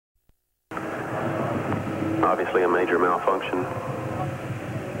Obviously a major malfunction.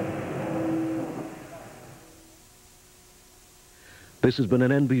 This has been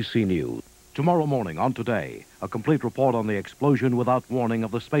an NBC News. Tomorrow morning on Today, a complete report on the explosion without warning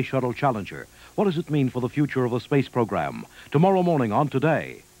of the Space Shuttle Challenger. What does it mean for the future of the space program? Tomorrow morning on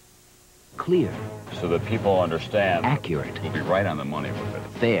Today. Clear. So that people understand. Accurate. We'll be right on the money with it.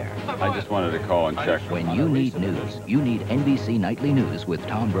 Fair. I just wanted to call and check. When you need news, you need NBC Nightly News with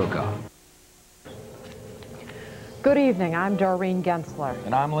Tom Brokaw. Good evening, I'm Doreen Gensler.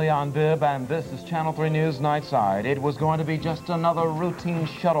 And I'm Leon Bibb, and this is Channel 3 News Nightside. It was going to be just another routine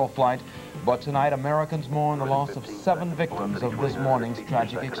shuttle flight, but tonight Americans mourn the loss of 7 victims of this morning's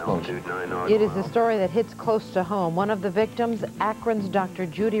tragic explosion. It is a story that hits close to home. One of the victims, Akron's Dr.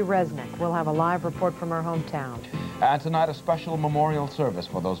 Judy Resnick. We'll have a live report from her hometown. And tonight a special memorial service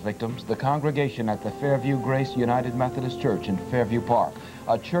for those victims. The congregation at the Fairview Grace United Methodist Church in Fairview Park,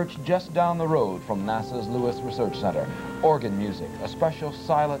 a church just down the road from NASA's Lewis Research Center. Organ music, a special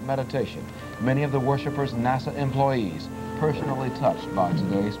silent meditation. Many of the worshipers, NASA employees, personally touched by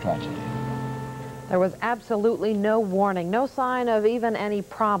today's tragedy. There was absolutely no warning, no sign of even any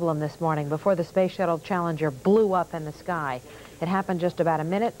problem this morning before the Space Shuttle Challenger blew up in the sky. It happened just about a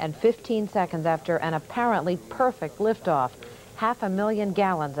minute and 15 seconds after an apparently perfect liftoff. 500,000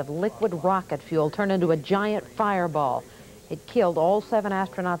 gallons of liquid rocket fuel turned into a giant fireball. It killed all 7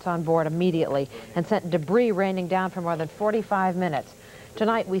 astronauts on board immediately and sent debris raining down for more than 45 minutes.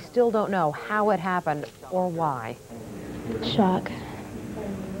 Tonight, we still don't know how it happened or why. Shock.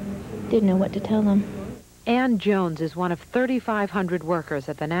 Didn't know what to tell them. Ann Jones is one of 3,500 workers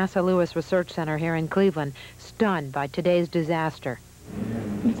at the NASA Lewis Research Center here in Cleveland, stunned by today's disaster.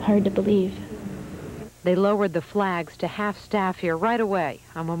 It's hard to believe. They lowered the flags to half staff here right away,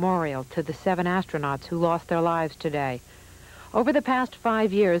 a memorial to the 7 astronauts who lost their lives today. Over the past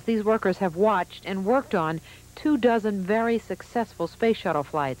 5 years, these workers have watched and worked on 24 very successful space shuttle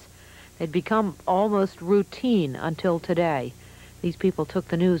flights. They'd become almost routine until today. These people took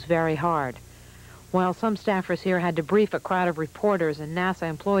the news very hard. While some staffers here had to brief a crowd of reporters and NASA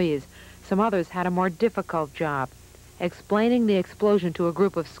employees, some others had a more difficult job, explaining the explosion to a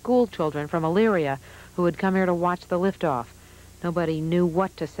group of school children from Elyria who had come here to watch the liftoff. Nobody knew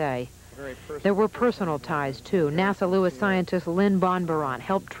what to say. There were personal ties, too. NASA Lewis scientist Lynn Bonbaron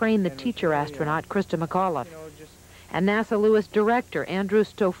helped train the teacher astronaut Krista McAuliffe. And NASA Lewis director Andrew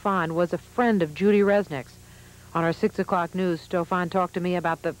Stofan was a friend of Judy Resnick's. On our 6 o'clock news, Stofan talked to me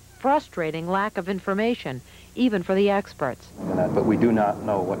about the frustrating lack of information, even for the experts. But we do not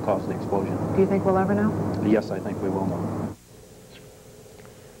know what caused the explosion. Do you think we'll ever know? Yes, I think we will know.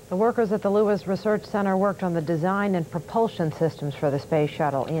 The workers at the Lewis Research Center worked on the design and propulsion systems for the space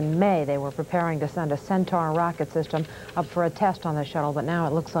shuttle. In May, they were preparing to send a Centaur rocket system up for a test on the shuttle, but now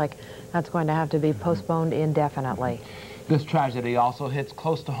it looks like that's going to have to be postponed indefinitely. This tragedy also hits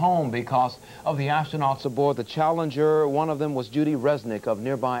close to home because of the astronauts aboard the Challenger. One of them was Judy Resnick of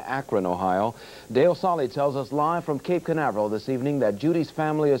nearby Akron, Ohio. Dale Solly tells us live from Cape Canaveral this evening that Judy's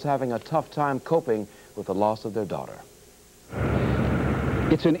family is having a tough time coping with the loss of their daughter.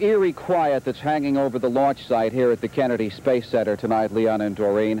 It's an eerie quiet that's hanging over the launch site here at the Kennedy Space Center tonight, Leon and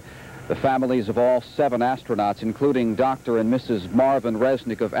Doreen. The families of all 7 astronauts, including Dr. and Mrs. Marvin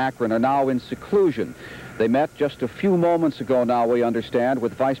Resnick of Akron, are now in seclusion. They met just a few moments ago now, we understand,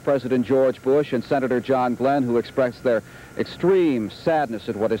 with Vice President George Bush and Senator John Glenn, who expressed their extreme sadness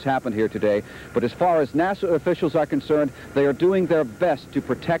at what has happened here today. But as far as NASA officials are concerned, they are doing their best to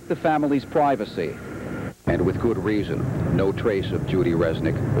protect the family's privacy. And with good reason. No trace of Judy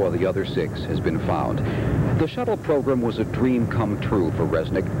Resnick or the other 6 has been found. The shuttle program was a dream come true for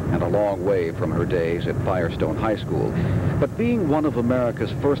Resnick and a long way from her days at Firestone High School. But being one of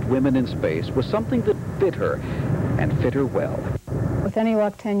America's first women in space was something that fit her, and fit her well. With any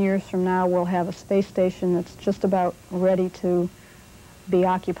luck, 10 years from now, we'll have a space station that's just about ready to be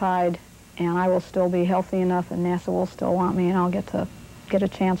occupied, and I will still be healthy enough, and NASA will still want me, and I'll get a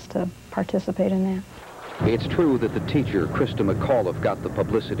chance to participate in that. It's true that the teacher, Krista McAuliffe, got the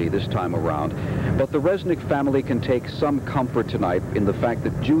publicity this time around, but the Resnick family can take some comfort tonight in the fact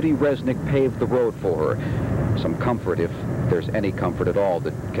that Judy Resnick paved the road for her. Some comfort, if there's any comfort at all,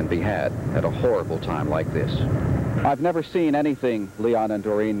 that can be had at a horrible time like this. I've never seen anything, Leon and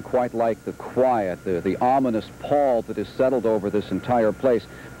Doreen, quite like the quiet, the ominous pall that has settled over this entire place.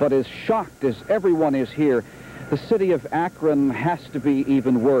 But as shocked as everyone is here, the city of Akron has to be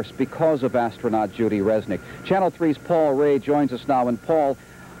even worse because of astronaut Judy Resnick. Channel 3's Paul Ray joins us now. And Paul,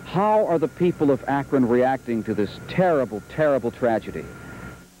 how are the people of Akron reacting to this terrible, terrible tragedy?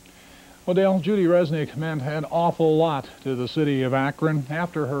 Well, Dale, Judy Resnick meant an awful lot to the city of Akron.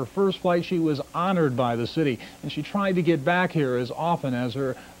 After her first flight, she was honored by the city, and she tried to get back here as often as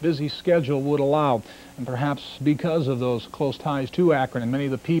her busy schedule would allow. And perhaps because of those close ties to Akron and many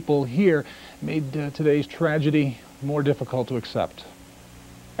of the people here made today's tragedy more difficult to accept.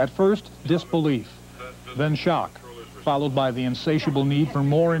 At first, disbelief, then shock, followed by the insatiable need for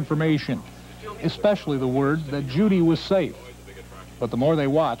more information, especially the word that Judy was safe. But the more they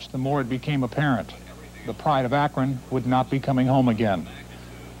watched, the more it became apparent. The pride of Akron would not be coming home again.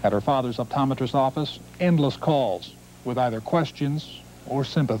 At her father's optometrist office, endless calls with either questions or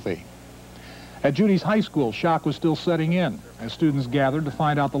sympathy. At Judy's high school, shock was still setting in as students gathered to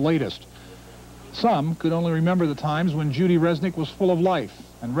find out the latest. Some could only remember the times when Judy Resnick was full of life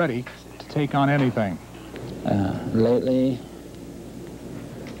and ready to take on anything. Lately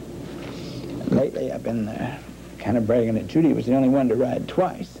I've been kind of bragging that Judy was the only one to ride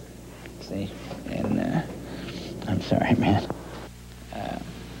twice, see, and I'm sorry, man.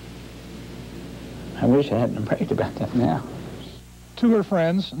 I wish I hadn't bragged about that now. To her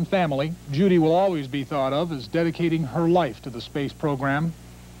friends and family, Judy will always be thought of as dedicating her life to the space program,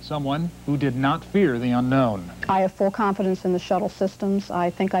 someone who did not fear the unknown. I have full confidence in the shuttle systems. I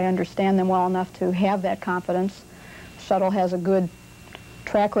think I understand them well enough to have that confidence. The shuttle has a good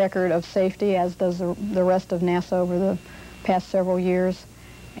track record of safety, as does the rest of NASA over the past several years,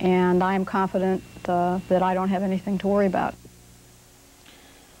 and I am confident that I don't have anything to worry about.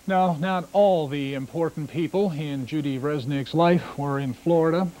 Now, not all the important people in Judy Resnick's life were in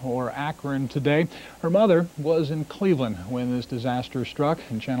Florida or Akron today. Her mother was in Cleveland when this disaster struck,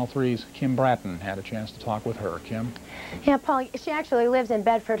 and Channel 3's Kim Bratton had a chance to talk with her. Kim? Yeah, Paul, she actually lives in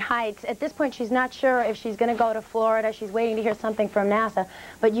Bedford Heights. At this point, she's not sure if she's going to go to Florida. She's waiting to hear something from NASA,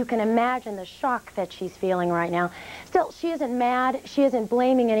 but you can imagine the shock that she's feeling right now. Still, she isn't mad. She isn't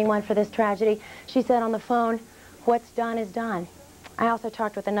blaming anyone for this tragedy. She said on the phone, "What's done is done." I also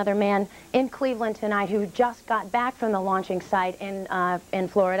talked with another man in Cleveland tonight who just got back from the launching site in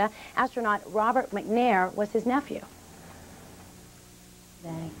Florida. Astronaut Robert McNair was his nephew.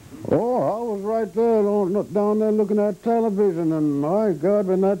 Oh, I was right there down there looking at television, and my God,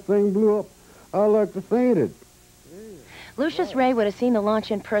 when that thing blew up, I like to fainted. Lucius Ray would have seen the launch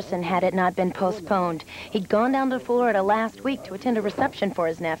in person had it not been postponed. He'd gone down to Florida last week to attend a reception for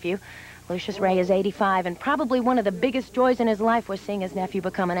his nephew. Lucius Ray is 85, and probably one of the biggest joys in his life was seeing his nephew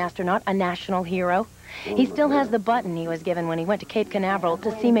become an astronaut, a national hero. He still has the button he was given when he went to Cape Canaveral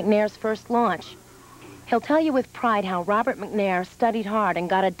to see McNair's first launch. He'll tell you with pride how Robert McNair studied hard and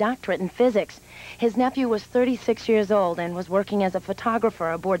got a doctorate in physics. His nephew was 36 years old and was working as a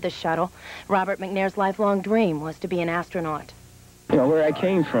photographer aboard the shuttle. Robert McNair's lifelong dream was to be an astronaut. You know, where I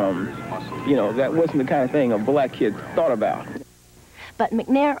came from, you know, that wasn't the kind of thing a black kid thought about. But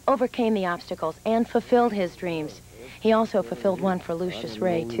McNair overcame the obstacles and fulfilled his dreams. He also fulfilled one for Lucius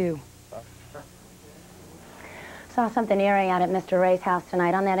Ray, too. Saw something eerie out at Mr. Ray's house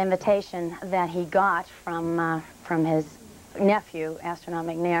tonight on that invitation that he got from his nephew, astronaut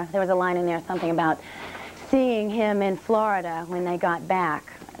McNair. There was a line in there, something about seeing him in Florida when they got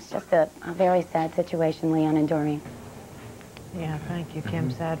back. It's just a very sad situation, Leon and Doreen. Yeah, thank you, Kim.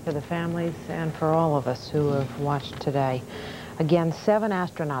 Sad for the families and for all of us who have watched today. Again, 7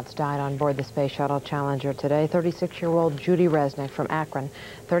 astronauts died on board the Space Shuttle Challenger today. 36-year-old Judy Resnick from Akron,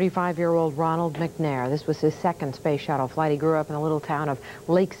 35-year-old Ronald McNair. This was his second space shuttle flight. He grew up in the little town of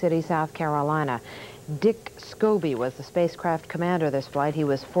Lake City, South Carolina. Dick Scobie was the spacecraft commander this flight. He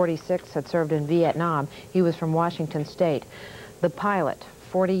was 46, had served in Vietnam. He was from Washington State. The pilot,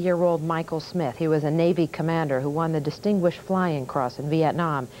 40-year-old Michael Smith. He was a Navy commander who won the Distinguished Flying Cross in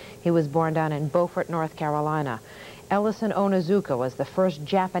Vietnam. He was born down in Beaufort, North Carolina. Ellison Onizuka was the first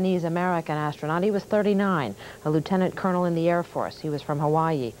Japanese-American astronaut. He was 39, a lieutenant colonel in the Air Force. He was from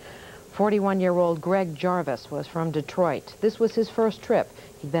Hawaii. 41-year-old Greg Jarvis was from Detroit. This was his first trip.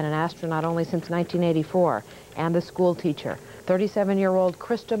 He'd been an astronaut only since 1984, and the school teacher. 37-year-old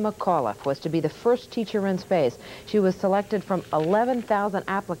Krista McAuliffe was to be the first teacher in space. She was selected from 11,000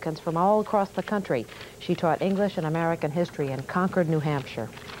 applicants from all across the country. She taught English and American history in Concord, New Hampshire.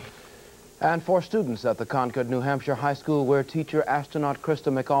 And for students at the Concord, New Hampshire High School, where teacher astronaut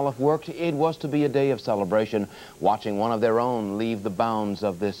Krista McAuliffe worked, it was to be a day of celebration, watching one of their own leave the bounds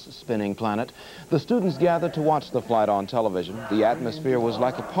of this spinning planet. The students gathered to watch the flight on television. The atmosphere was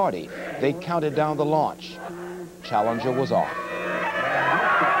like a party. They counted down the launch. Challenger was off.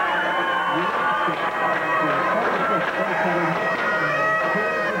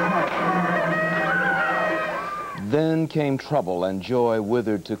 Then came trouble, and joy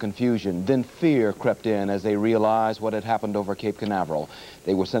withered to confusion. Then fear crept in as they realized what had happened over Cape Canaveral.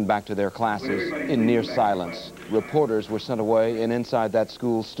 They were sent back to their classes in near silence. Reporters were sent away, and inside that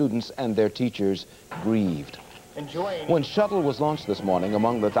school, students and their teachers grieved. When Shuttle was launched this morning,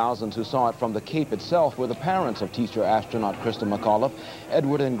 among the thousands who saw it from the Cape itself were the parents of teacher astronaut Krista McAuliffe.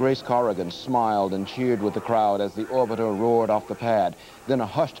 Edward and Grace Corrigan smiled and cheered with the crowd as the orbiter roared off the pad. Then a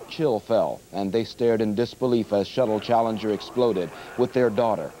hushed chill fell, and they stared in disbelief as Shuttle Challenger exploded with their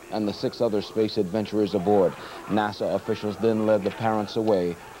daughter and the 6 other space adventurers aboard. NASA officials then led the parents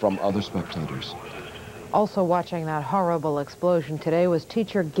away from other spectators. Also watching that horrible explosion today was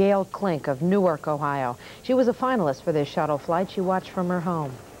teacher Gail Klink of Newark, Ohio. She was a finalist for this shuttle flight. She watched from her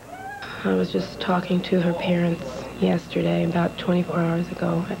home. I was just talking to her parents yesterday, about 24 hours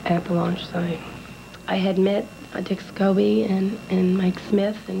ago, at the launch site. I had met Dick Scobie and Mike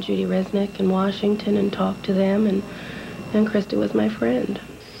Smith and Judy Resnick in Washington and talked to them, and Krista was my friend.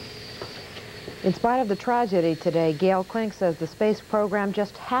 In spite of the tragedy today, Gail Klink says the space program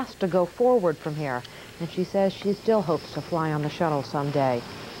just has to go forward from here. And she says she still hopes to fly on the shuttle someday.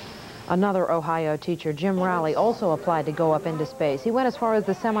 Another Ohio teacher, Jim Rowley, also applied to go up into space. He went as far as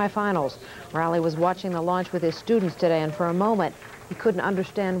the semifinals. Rowley was watching the launch with his students today, and for a moment, he couldn't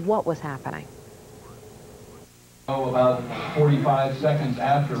understand what was happening. About 45 seconds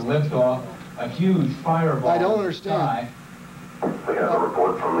after liftoff, a huge fireball. I don't understand. We have a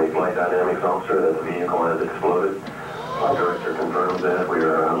report from the flight dynamics officer that the vehicle has exploded. Our director confirms that. We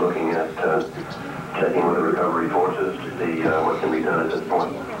are looking at checking with the recovery forces to see what can be done at this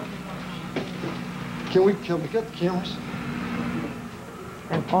point. Can we get the cameras?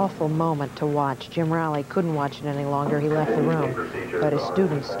 An awful moment to watch. Jim Rowley couldn't watch it any longer. He left the room, but his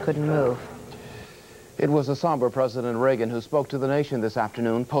students couldn't move. It was a somber President Reagan who spoke to the nation this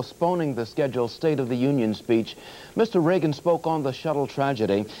afternoon, postponing the scheduled State of the Union speech. Mr. Reagan spoke on the shuttle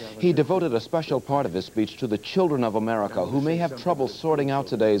tragedy. He devoted a special part of his speech to the children of America who may have trouble sorting out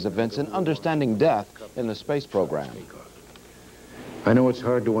today's events and understanding death in the space program. I know it's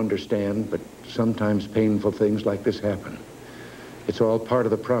hard to understand, but sometimes painful things like this happen. It's all part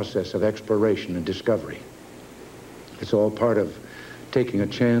of the process of exploration and discovery. It's all part of taking a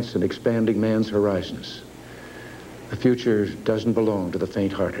chance and expanding man's horizons. The future doesn't belong to the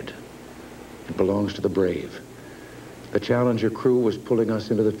faint-hearted. It belongs to the brave. The Challenger crew was pulling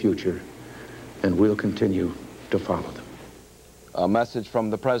us into the future, and we'll continue to follow them. A message from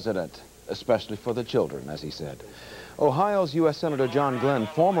the president, especially for the children, as he said. Ohio's U.S. Senator John Glenn,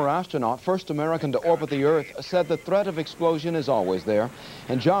 former astronaut, first American to orbit the Earth, said the threat of explosion is always there.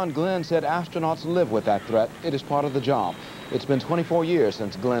 And John Glenn said astronauts live with that threat. It is part of the job. It's been 24 years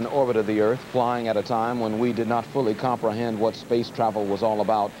since Glenn orbited the Earth, flying at a time when we did not fully comprehend what space travel was all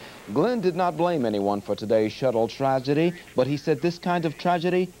about. Glenn did not blame anyone for today's shuttle tragedy, but he said this kind of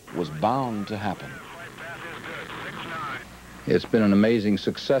tragedy was bound to happen. It's been an amazing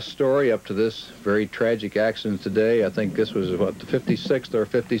success story up to this very tragic accident today. I think this was, what, the 56th or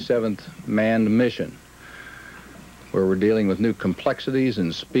 57th manned mission, where we're dealing with new complexities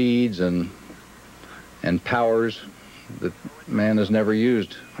and speeds and powers that man has never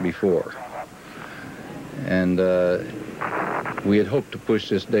used before. And we had hoped to push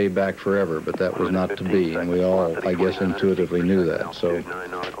this day back forever, but that was not to be, and we all, I guess, intuitively knew that. So,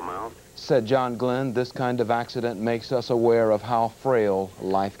 said John Glenn, this kind of accident makes us aware of how frail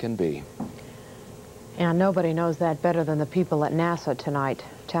life can be. And nobody knows that better than the people at NASA tonight.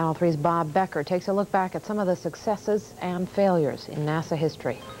 Channel 3's Bob Becker takes a look back at some of the successes and failures in NASA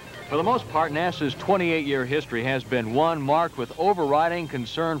history. For the most part, NASA's 28-year history has been one marked with overriding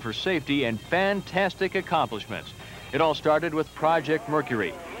concern for safety and fantastic accomplishments. It all started with Project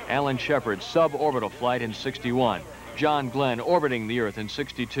Mercury, Alan Shepard's suborbital flight in '61, John Glenn orbiting the Earth in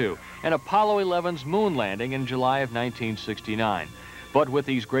 '62, and Apollo 11's moon landing in July of 1969. But with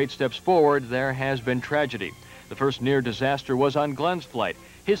these great steps forward, there has been tragedy. The first near disaster was on Glenn's flight.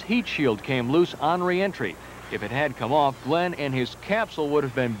 His heat shield came loose on re-entry. If it had come off, Glenn and his capsule would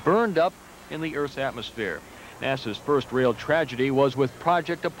have been burned up in the Earth's atmosphere. NASA's first real tragedy was with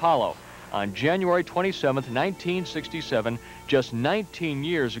Project Apollo. On January 27, 1967, just 19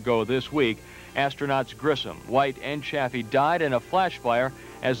 years ago this week, astronauts Grissom, White, and Chaffee died in a flash fire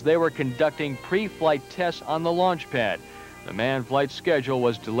as they were conducting pre-flight tests on the launch pad. The manned flight schedule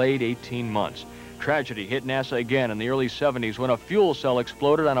was delayed 18 months. Tragedy hit NASA again in the early 70s when a fuel cell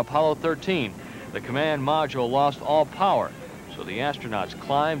exploded on Apollo 13. The command module lost all power, so the astronauts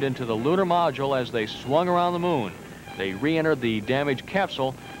climbed into the lunar module as they swung around the moon. They re-entered the damaged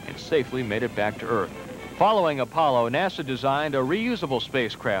capsule and safely made it back to Earth. Following Apollo, NASA designed a reusable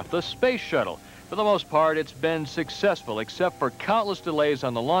spacecraft, the Space Shuttle. For the most part, it's been successful, except for countless delays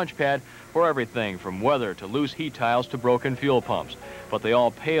on the launch pad for everything from weather to loose heat tiles to broken fuel pumps. But they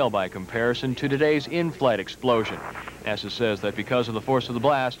all pale by comparison to today's in-flight explosion. NASA says that because of the force of the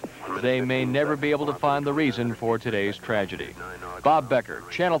blast, they may never be able to find the reason for today's tragedy. Bob Becker,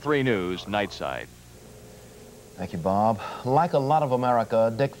 Channel 3 News, Nightside. Thank you, Bob. Like a lot of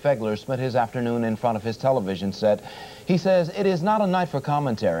America, Dick Fegler spent his afternoon in front of his television set. He says it is not a night for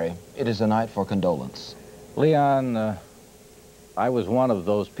commentary, it is a night for condolence. Leon, I was one of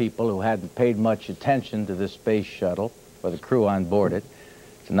those people who hadn't paid much attention to this space shuttle or the crew on board it.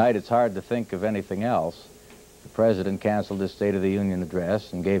 Tonight it's hard to think of anything else. The President canceled his State of the Union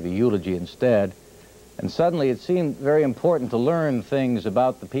address and gave a eulogy instead. And suddenly it seemed very important to learn things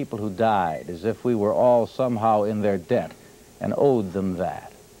about the people who died, as if we were all somehow in their debt and owed them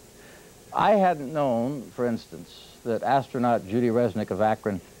that. I hadn't known, for instance, that astronaut Judy Resnick of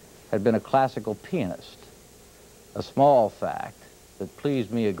Akron had been a classical pianist. A small fact that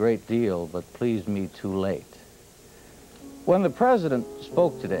pleased me a great deal, but pleased me too late. When the President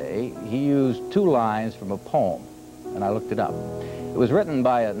spoke today, he used 2 lines from a poem, and I looked it up. It was written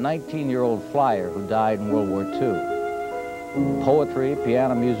by a 19-year-old flyer who died in World War II. Poetry,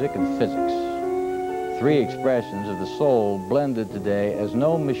 piano music, and physics. 3 expressions of the soul blended today as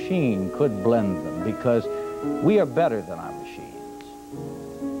no machine could blend them, because we are better than our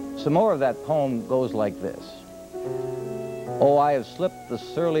machines. Some more of that poem goes like this. Oh, I have slipped the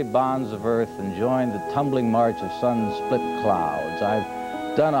surly bonds of earth and joined the tumbling march of sun-split clouds.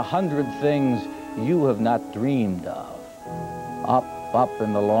 I've done 100 things you have not dreamed of. Up, up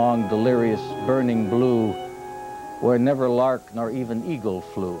in the long, delirious, burning blue, where never lark nor even eagle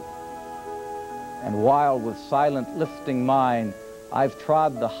flew. And wild with silent lifting mind, I've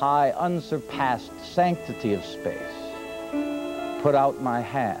trod the high, unsurpassed sanctity of space, put out my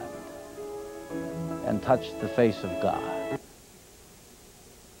hand, and touched the face of God.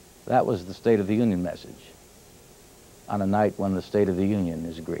 That was the State of the Union message on a night when the State of the Union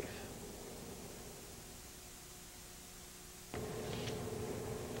is grief.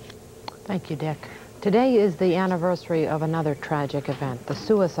 Thank you, Dick. Today is the anniversary of another tragic event, the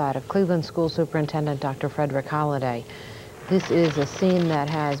suicide of Cleveland School Superintendent Dr. Frederick Holliday. This is a scene that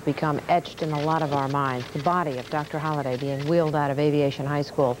has become etched in a lot of our minds. The body of Dr. Holliday being wheeled out of Aviation High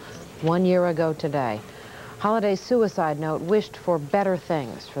School 1 year ago today. Holliday's suicide note wished for better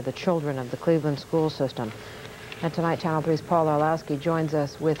things for the children of the Cleveland school system. And tonight, Channel 3's Paul Orlowski joins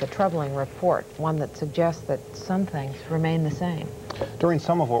us with a troubling report, one that suggests that some things remain the same. During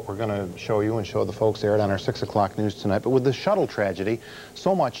some of what we're going to show you and show the folks aired on our 6 o'clock news tonight, but with the shuttle tragedy,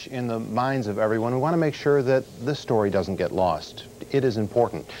 so much in the minds of everyone, we want to make sure that this story doesn't get lost. It is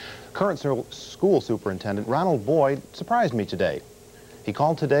important. Current school superintendent Ronald Boyd surprised me today. He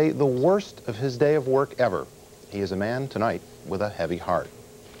called today the worst of his day of work ever. He is a man tonight with a heavy heart.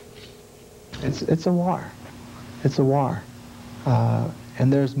 It's a war. It's a war.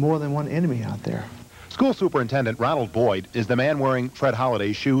 And there's more than one enemy out there. School Superintendent Ronald Boyd is the man wearing Fred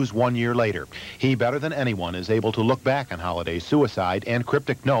Holliday's shoes 1 year later. He, better than anyone, is able to look back on Holliday's suicide and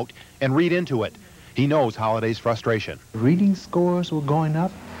cryptic note and read into it. He knows Holliday's frustration. Reading scores were going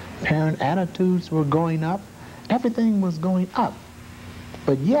up. Parent attitudes were going up. Everything was going up.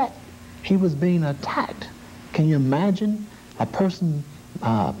 But yet, he was being attacked. Can you imagine a person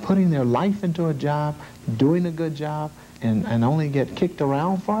putting their life into a job, doing a good job, and only get kicked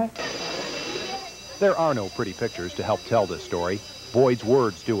around for it? There are no pretty pictures to help tell this story. Boyd's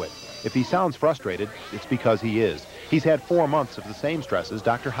words do it. If he sounds frustrated, it's because he is. He's had 4 months of the same stresses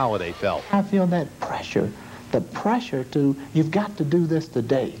Dr. Holliday felt. I feel that pressure, the pressure to, you've got to do this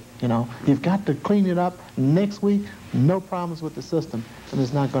today, you know. You've got to clean it up next week, no problems with the system, and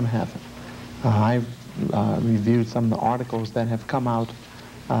it's not going to happen. I've reviewed some of the articles that have come out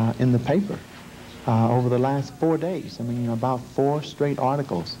in the paper over the last 4 days. I mean, about 4 straight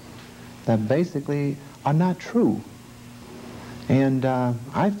articles that basically are not true. And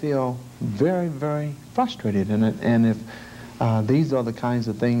I feel very, very frustrated in it. And if these are the kinds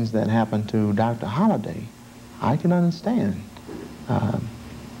of things that happened to Dr. Holliday, I can understand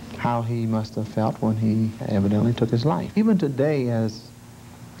how he must have felt when he evidently took his life. Even today, as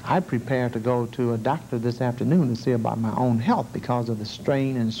I prepare to go to a doctor this afternoon to see about my own health because of the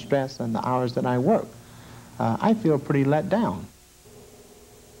strain and stress and the hours that I work, I feel pretty let down.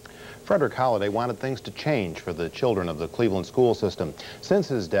 Frederick Holliday wanted things to change for the children of the Cleveland school system. Since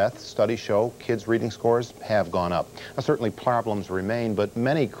his death, studies show kids' reading scores have gone up. Now, certainly problems remain, but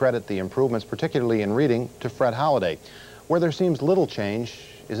many credit the improvements, particularly in reading, to Fred Holliday. Where there seems little change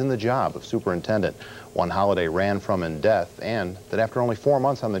is in the job of superintendent, one Holiday ran from in death, and that after only 4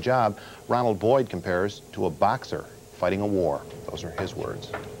 months on the job, Ronald Boyd compares to a boxer fighting a war. Those are his words.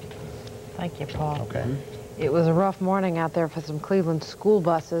 Thank you, Paul. Okay. It was a rough morning out there for some Cleveland school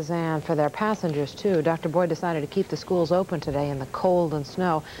buses and for their passengers, too. Dr. Boyd decided to keep the schools open today in the cold and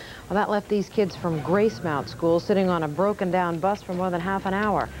snow. Well, that left these kids from Gracemount School sitting on a broken-down bus for more than half an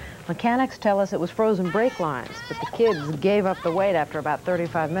hour. Mechanics tell us it was frozen brake lines, but the kids gave up the wait after about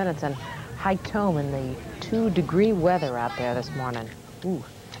 35 minutes and hiked home in the 2-degree weather out there this morning. Ooh.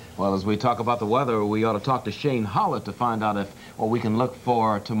 Well, as we talk about the weather, we ought to talk to Shane Hollett to find out what we can look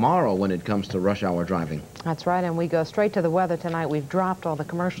for tomorrow when it comes to rush hour driving. That's right, and we go straight to the weather tonight. We've dropped all the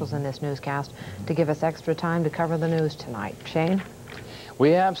commercials in this newscast to give us extra time to cover the news tonight. Shane? We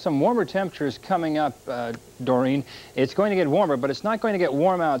have some warmer temperatures coming up, Doreen. It's going to get warmer, but it's not going to get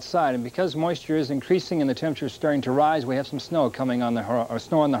warm outside. And because moisture is increasing and the temperature is starting to rise, we have some snow coming on the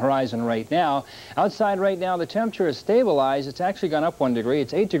snow on the horizon right now. Outside right now, the temperature is stabilized. It's actually gone up 1 degree.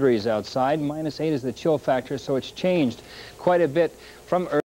 It's 8 degrees outside. -8 is the chill factor, so it's changed quite a bit from early.